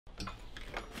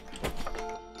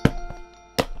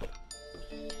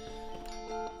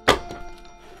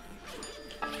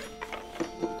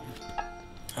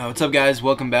What's up guys,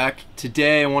 welcome back.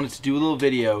 Today I wanted to do a little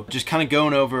video just kind of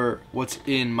going over what's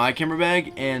in my camera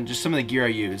bag and just some of the gear I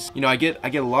use. You know, I get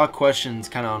a lot of questions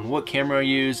kind of on what camera I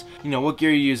use, you know, what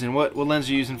gear you're using, what lens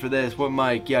you're using for this, what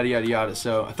mic, yada yada yada.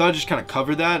 So I thought I'd just kind of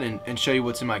cover that and show you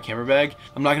what's in my camera bag.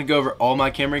 I'm not going to go over all my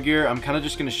camera gear. I'm kind of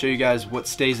just going to show you guys what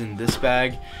stays in this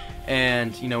bag,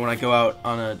 and you know, when I go out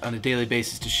on a daily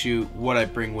basis to shoot, what I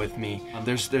bring with me.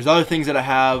 There's other things that I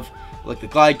have, like the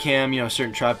glide cam, you know,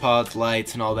 certain tripods,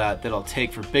 lights, and all that I'll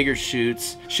take for bigger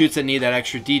shoots that need that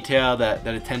extra detail, that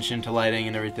attention to lighting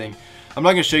and everything. I'm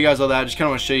not gonna show you guys all that. I just kind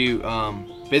of want to show you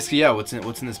basically, yeah, what's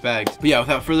in this bag. But yeah,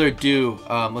 without further ado,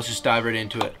 let's just dive right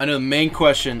into it. I know the main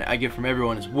question I get from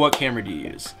everyone is, what camera do you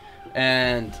use?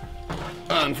 And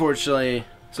unfortunately,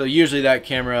 so usually that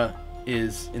camera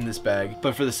is in this bag,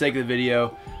 but for the sake of the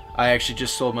video, I actually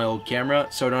just sold my old camera,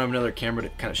 so I don't have another camera to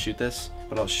kind of shoot this.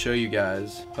 But I'll show you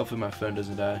guys. Hopefully my phone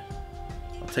doesn't die.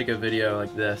 I'll take a video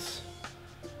like this,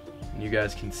 and you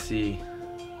guys can see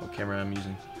what camera I'm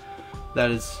using. That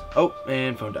is, oh,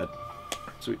 and phone died.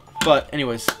 Sweet. But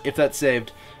anyways, if that's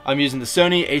saved, I'm using the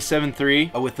Sony a7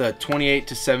 III with a 28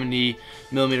 to 70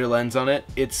 millimeter lens on it.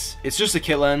 It's just a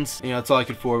kit lens. You know, that's all I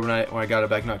could afford when I got it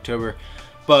back in October.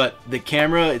 But the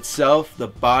camera itself, the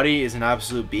body is an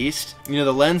absolute beast. You know,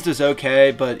 the lens is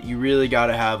okay, but you really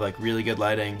gotta have like really good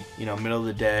lighting, you know, middle of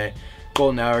the day,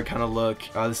 golden hour kind of look.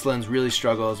 This lens really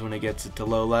struggles when it gets to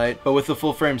low light. But with the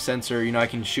full frame sensor, you know, I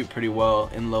can shoot pretty well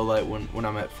in low light when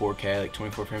I'm at 4K, like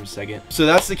 24 frames a second. So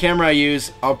that's the camera I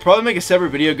use. I'll probably make a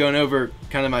separate video going over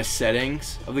kind of my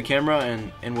settings of the camera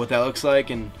and what that looks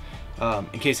like, and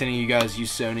in case any of you guys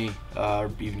use Sony or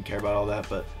even care about all that.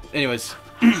 But anyways,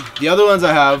 the other lens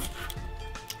I have,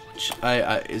 which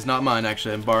is not mine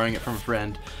actually, I'm borrowing it from a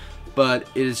friend, but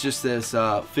it is just this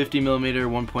 50mm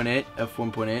 1.8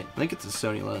 f1.8. I think it's a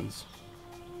Sony lens.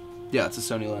 Yeah, it's a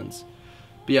Sony lens.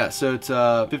 But yeah, so it's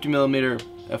 50mm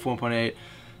f1.8.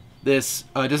 This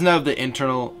doesn't have the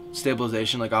internal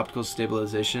stabilization, like optical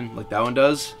stabilization, like that one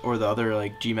does, or the other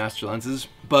like G Master lenses.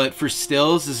 But for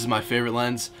stills, this is my favorite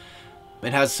lens.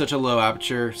 It has such a low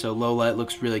aperture, so low light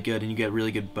looks really good, and you get a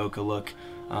really good bokeh look.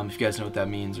 If you guys know what that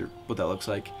means or what that looks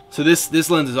like. So this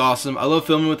lens is awesome. I love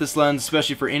filming with this lens,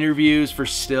 especially for interviews, for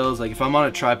stills. Like if I'm on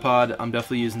a tripod, I'm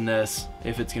definitely using this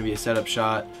if it's gonna be a setup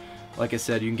shot. Like I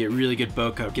said, you can get really good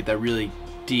bokeh, get that really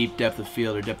deep depth of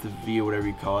field or depth of view, whatever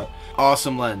you call it.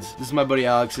 Awesome lens. This is my buddy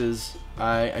Alex's.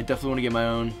 I definitely want to get my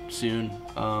own soon.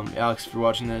 Alex, if you're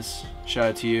watching this, shout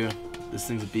out to you. This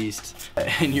thing's a beast,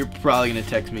 and you're probably gonna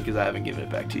text me because I haven't given it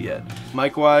back to you yet.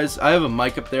 Mic wise, I have a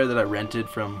mic up there that I rented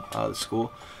from the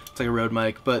school. It's like a Rode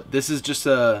mic, but this is just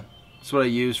it's what I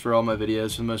use for all my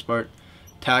videos for the most part.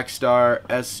 Takstar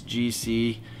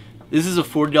SGC. This is a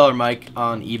 $40 mic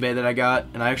on eBay that I got,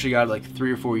 and I actually got it like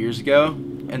 3 or 4 years ago.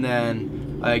 And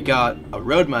then I got a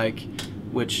Rode mic,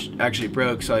 which actually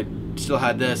broke, so I still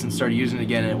had this and started using it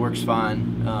again, and it works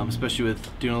fine, especially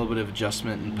with doing a little bit of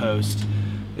adjustment in post.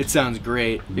 It sounds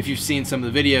great. If you've seen some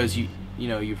of the videos, you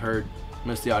know, you've heard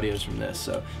most of the audios from this,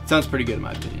 so it sounds pretty good in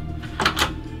my opinion.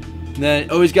 And then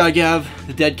always gotta have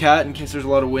the dead cat in case there's a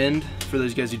lot of wind. For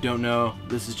those guys who don't know,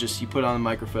 this is just, you put on the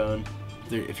microphone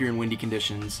if you're in windy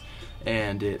conditions,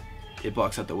 and it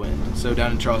blocks out the wind. So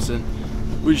down in Charleston,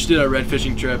 we just did a red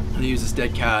fishing trip, and I used this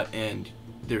dead cat, and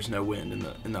there's no wind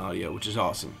in the audio, which is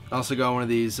awesome. I also got one of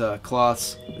these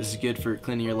cloths. This is good for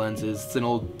cleaning your lenses. It's an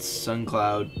old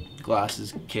SunCloud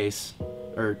glasses case,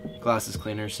 or glasses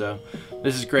cleaner, so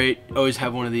this is great. Always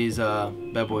have one of these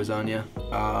bad boys on you.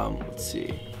 Let's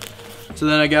see. So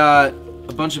then I got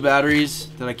a bunch of batteries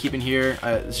that I keep in here.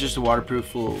 It's just a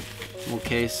waterproof little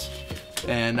case,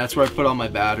 and that's where I put all my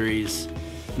batteries.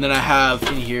 And then I have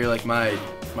in here like my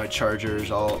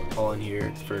chargers all in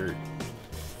here for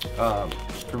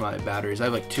my batteries. I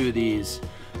have like 2 of these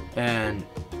and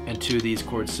 2 of these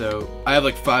cords, so I have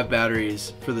like 5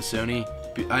 batteries for the Sony.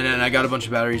 And I got a bunch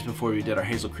of batteries before we did our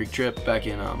Hazel Creek trip back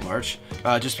in March,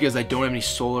 just because I don't have any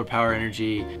solar power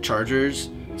energy chargers,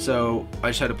 so I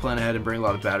just had to plan ahead and bring a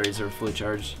lot of batteries that were fully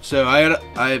charged. So I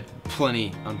have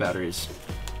plenty on batteries.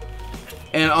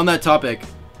 And on that topic,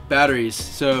 batteries,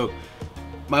 so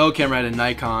my old camera had a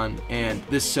Nikon, and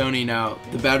this Sony now,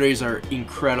 the batteries are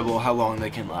incredible how long they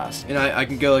can last. And I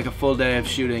can go like a full day of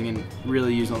shooting and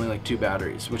really use only like 2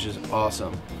 batteries, which is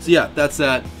awesome. So yeah, that's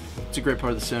that. It's a great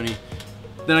part of the Sony.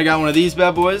 Then I got one of these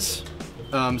bad boys.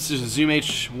 This is a Zoom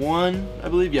H1, I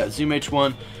believe. Yeah, Zoom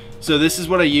H1. So this is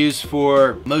what I use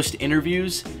for most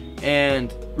interviews,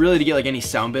 and really to get like any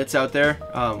sound bits out there.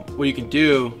 What you can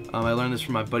do, I learned this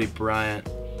from my buddy Bryant.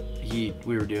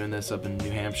 We were doing this up in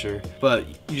New Hampshire. But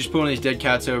you just put one of these dead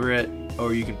cats over it,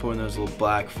 or you can put one of those little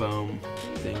black foam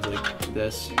things like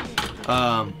this.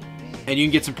 And you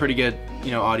can get some pretty good,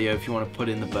 audio if you want to put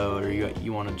in the boat, or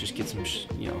you want to just get some,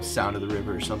 sound of the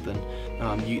river or something.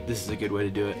 This is a good way to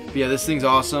do it. But yeah, this thing's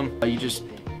awesome. You just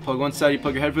plug one side, you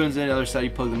plug your headphones in, the other side you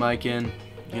plug the mic in.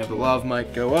 You have the lav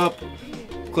mic go up,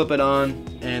 clip it on,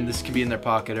 and this can be in their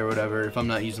pocket or whatever if I'm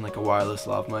not using like a wireless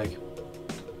lav mic.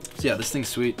 So yeah, this thing's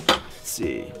sweet. Let's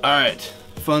see. All right,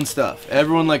 fun stuff.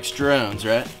 Everyone likes drones,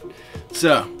 right?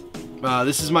 So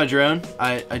this is my drone.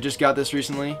 I just got this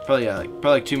recently, probably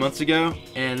like 2 months ago,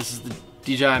 and this is the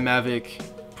DJI Mavic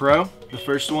Pro, the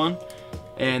first one.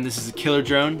 And this is a killer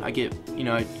drone. I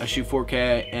shoot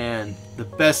 4K, and the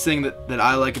best thing that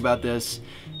I like about this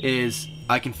is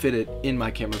I can fit it in my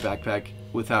camera backpack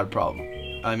without a problem.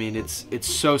 I mean, it's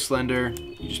so slender.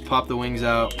 You just pop the wings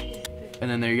out, and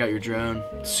then there you got your drone.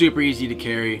 Super easy to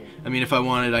carry. I mean, if I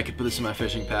wanted, I could put this in my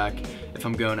fishing pack if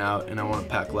I'm going out and I want to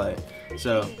pack light.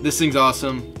 So this thing's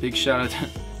awesome. Big shout out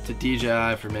to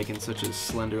DJI for making such a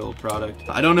slender little product.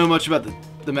 I don't know much about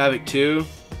the Mavic 2.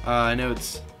 I know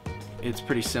it's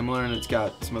pretty similar and it's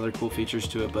got some other cool features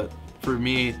to it, but for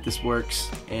me this works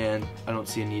and I don't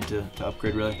see a need to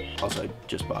upgrade really. Also, I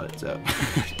just bought it, so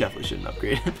definitely shouldn't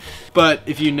upgrade. But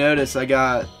if you notice, I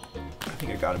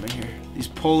think I got them in here. These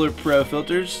Polar Pro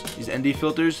filters, these ND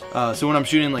filters. So when I'm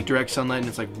shooting like direct sunlight and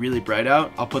it's like really bright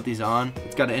out, I'll put these on.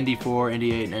 It's got an ND4,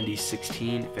 ND8, and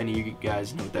ND16, if any of you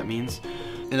guys know what that means.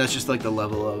 And that's just like the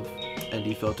level of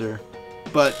ND filter.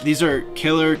 But these are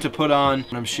killer to put on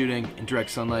when I'm shooting in direct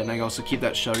sunlight, and I also keep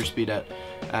that shutter speed at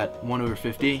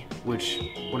 1/50, which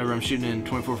whenever I'm shooting in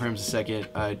 24 frames a second,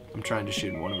 I'm trying to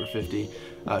shoot in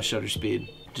 1/50 shutter speed,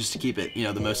 just to keep it,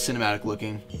 the most cinematic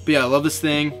looking. But yeah, I love this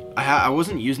thing. I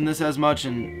wasn't using this as much,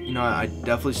 and I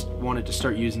definitely wanted to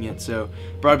start using it, so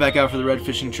brought it back out for the red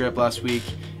fishing trip last week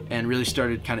and really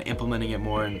started kind of implementing it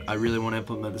more, and I really want to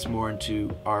implement this more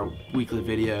into our weekly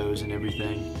videos and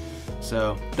everything.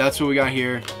 So that's what we got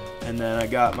here, and then I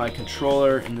got my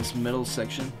controller in this middle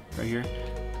section right here,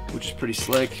 which is pretty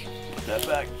slick. Put that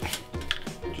back.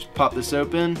 Just pop this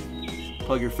open,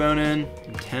 plug your phone in,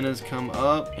 antennas come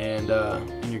up, and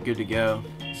you're good to go.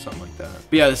 Something like that.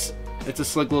 But yeah, it's a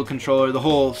slick little controller. The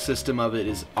whole system of it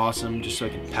is awesome, just so I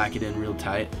can pack it in real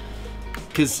tight.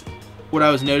 Because what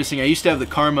I was noticing, I used to have the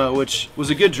Karma, which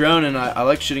was a good drone, and I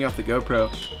liked shooting off the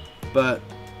GoPro, but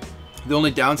the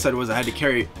only downside was I had to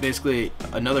carry basically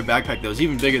another backpack that was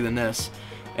even bigger than this,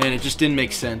 and it just didn't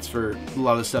make sense for a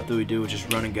lot of the stuff that we do, which is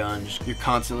run and gun. You're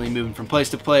constantly moving from place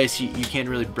to place. You can't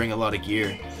really bring a lot of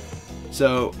gear.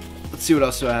 So let's see what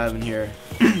else do I have in here.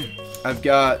 I've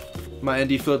got my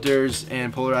ND filters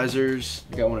and polarizers.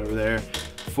 I got one over there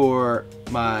for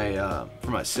my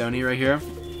Sony right here,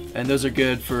 and those are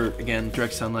good for, again,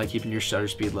 direct sunlight, keeping your shutter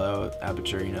speed low,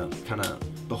 aperture, kind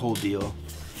of the whole deal.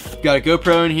 Got a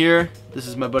GoPro in here. This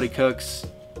is my buddy Cook's.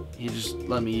 He just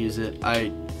let me use it.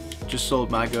 I just sold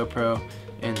my GoPro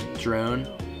and drone,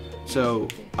 so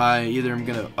I either am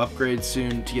gonna upgrade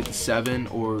soon to get the 7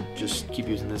 or just keep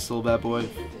using this little bad boy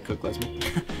if Cook lets me.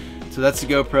 So that's the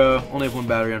GoPro. Only have one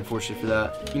battery, unfortunately, for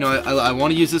that. I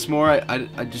want to use this more.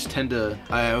 I just tend to.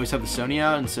 I always have the Sony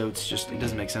out, and so it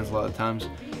doesn't make sense a lot of times.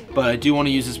 But I do want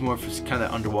to use this more for kind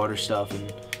of underwater stuff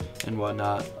and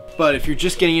whatnot. But if you're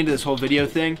just getting into this whole video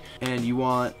thing and you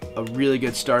want a really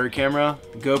good starter camera,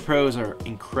 GoPros are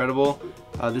incredible.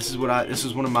 This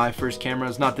was one of my first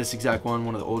cameras, not this exact one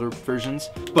of the older versions.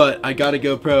 But I got a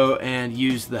GoPro and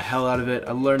used the hell out of it.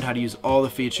 I learned how to use all the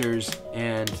features,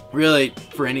 and really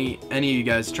for any of you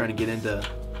guys trying to get into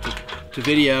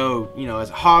video, as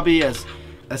a hobby, as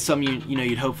something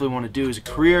you'd hopefully want to do as a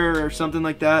career or something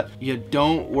like that, you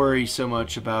don't worry so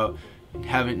much about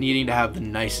needing to have the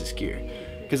nicest gear.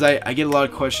 Because I get a lot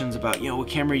of questions about, what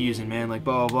camera you're using, man, like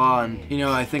blah, blah, blah. And,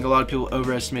 I think a lot of people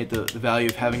overestimate the value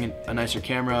of having a nicer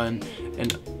camera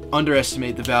and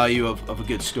underestimate the value of a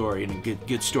good story and a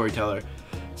good storyteller.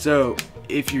 So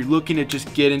if you're looking to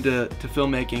just get into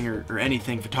filmmaking or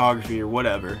anything, photography or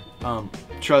whatever,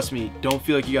 trust me, don't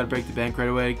feel like you gotta break the bank right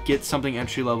away. Get something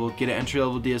entry level, get an entry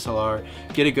level DSLR,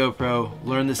 get a GoPro,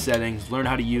 learn the settings, learn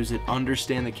how to use it,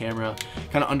 understand the camera,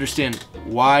 kind of understand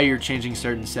why you're changing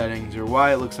certain settings or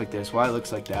why it looks like this, why it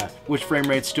looks like that. Which frame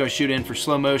rates do I shoot in for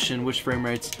slow motion? Which frame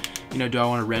rates, do I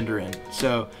want to render in?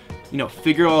 So,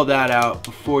 figure all that out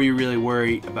before you really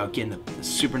worry about getting a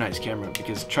super nice camera,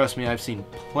 because trust me, I've seen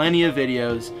plenty of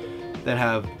videos that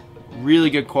have really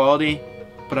good quality,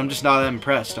 but I'm just not that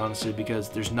impressed, honestly, because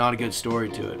there's not a good story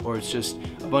to it, or it's just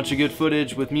a bunch of good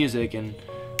footage with music, and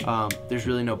there's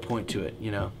really no point to it,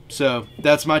 you know. So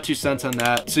that's my 2 cents on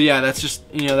that. So yeah, that's just,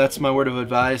 you know, that's my word of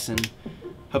advice, and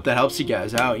hope that helps you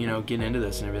guys out, you know, getting into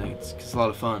this and everything. It's a lot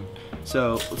of fun.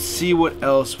 So let's see what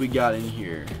else we got in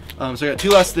here. So I got 2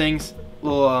 last things.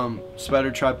 Little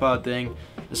spider tripod thing.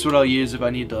 This is what I'll use if I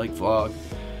need to like vlog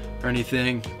or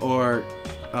anything, or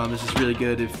this is really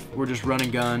good if we're just run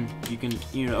and gun. You can,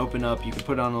 you know, open up, you can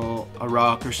put it on a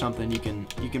rock or something, you can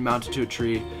mount it to a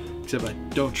tree, except I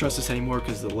don't trust this anymore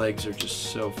because the legs are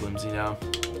just so flimsy now.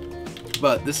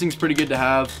 But this thing's pretty good to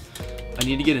have. I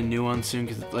need to get a new one soon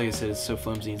because, like I said, it's so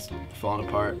flimsy, it's falling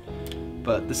apart.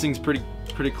 But this thing's pretty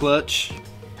clutch.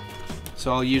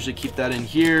 So I'll usually keep that in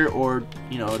here, or,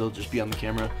 you know, it'll just be on the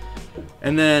camera.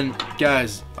 And then,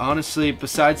 guys, honestly,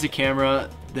 besides the camera,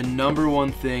 the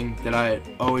 #1 thing that I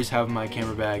always have in my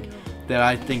camera bag that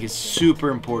I think is super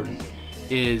important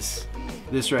is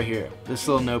this right here, this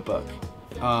little notebook.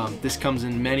 This comes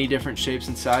in many different shapes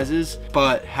and sizes,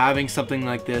 but having something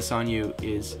like this on you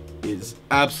is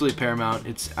absolutely paramount.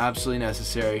 It's absolutely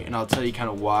necessary, and I'll tell you kind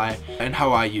of why and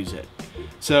how I use it.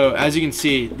 So as you can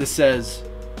see, this says,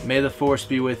 "May the force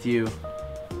be with you,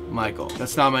 Michael."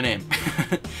 That's not my name.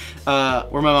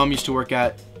 Where my mom used to work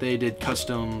at, they did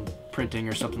custom printing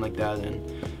or something like that, and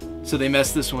so they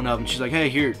messed this one up, and she's like, "Hey,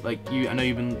 here, like, I know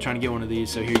you've been trying to get one of these,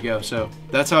 so here you go." So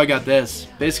that's how I got this.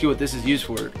 Basically what this is used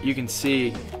for, you can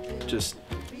see just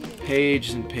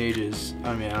pages and pages.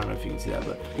 I mean, I don't know if you can see that,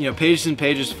 but, you know, pages and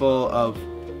pages full of,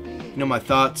 you know, my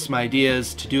thoughts, my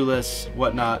ideas, to-do lists,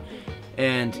 whatnot.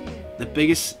 And the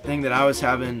biggest thing that I was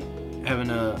having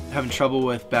trouble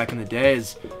with back in the day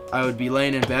is I would be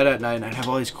laying in bed at night and I'd have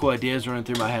all these cool ideas running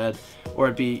through my head, or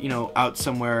I'd be, you know, out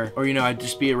somewhere, or, you know, I'd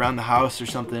just be around the house or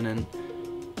something, and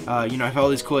you know, I have all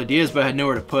these cool ideas, but I had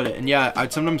nowhere to put it. And yeah,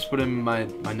 I'd sometimes put them in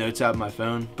my notes app on my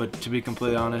phone, but to be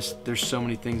completely honest, there's so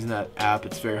many things in that app,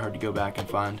 it's very hard to go back and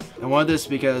find. I wanted this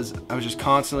because I was just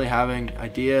constantly having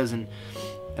ideas, and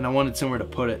I wanted somewhere to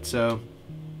put it. So,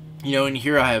 you know, in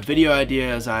here I have video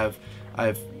ideas, I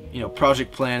have, you know,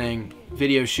 project planning,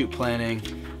 video shoot planning,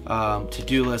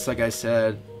 to-do lists, like I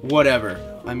said, whatever.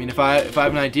 I mean, if I have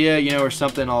an idea, you know, or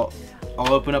something, I'll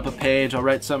open up a page, I'll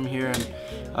write something here, and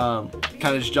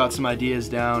kind of just jot some ideas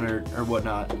down or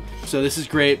whatnot. So this is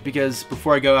great because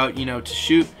before I go out, you know, to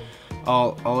shoot,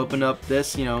 I'll open up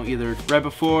this, you know, either right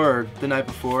before or the night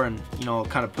before, and, you know, I'll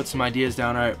kind of put some ideas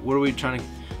down. All right, what are we trying to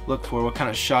look for? What kind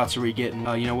of shots are we getting?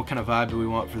 You know, what kind of vibe do we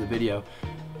want for the video?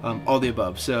 All the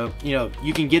above. So, you know,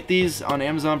 you can get these on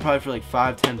Amazon probably for like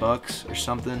 $5–10 bucks or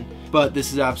something, but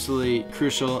this is absolutely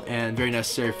crucial and very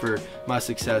necessary for my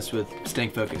success with staying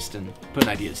focused and putting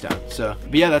ideas down. So,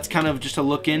 but yeah, that's kind of just a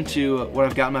look into what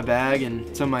I've got in my bag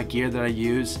and some of my gear that I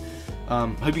use.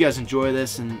 Hope you guys enjoy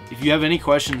this, and if you have any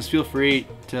questions, feel free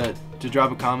to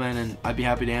drop a comment, and I'd be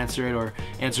happy to answer it or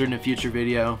answer it in a future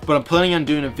video. But I'm planning on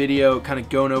doing a video kind of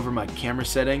going over my camera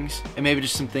settings and maybe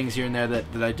just some things here and there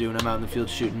that I do when I'm out in the field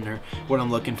shooting, or what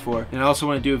I'm looking for. And I also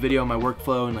want to do a video on my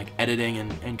workflow and like editing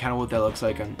and kind of what that looks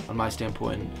like on my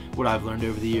standpoint and what I've learned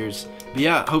over the years. But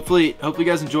yeah, hopefully you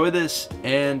guys enjoy this,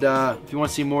 and if you want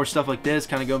to see more stuff like this,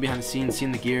 kind of going behind the scenes,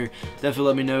 seeing the gear, definitely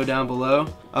let me know down below.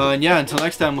 And yeah, until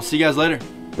next time, we'll see you guys later.